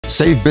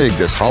Save big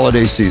this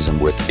holiday season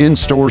with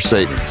in-store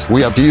savings.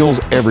 We have deals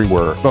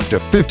everywhere, up to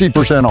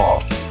 50%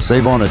 off.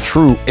 Save on a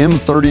true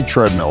M30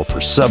 Treadmill for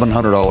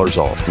 $700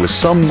 off, with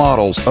some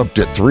models up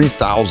to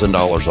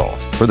 $3,000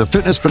 off. For the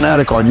fitness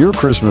fanatic on your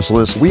Christmas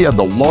list, we have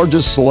the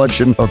largest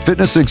selection of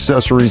fitness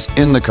accessories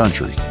in the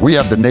country. We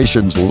have the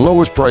nation's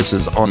lowest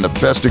prices on the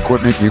best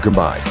equipment you can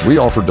buy. We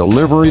offer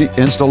delivery,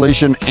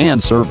 installation,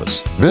 and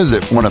service.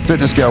 Visit one of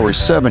Fitness Gallery's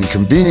 7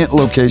 convenient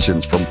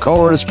locations from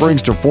Colorado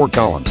Springs to Fort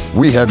Collins.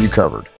 We have you covered.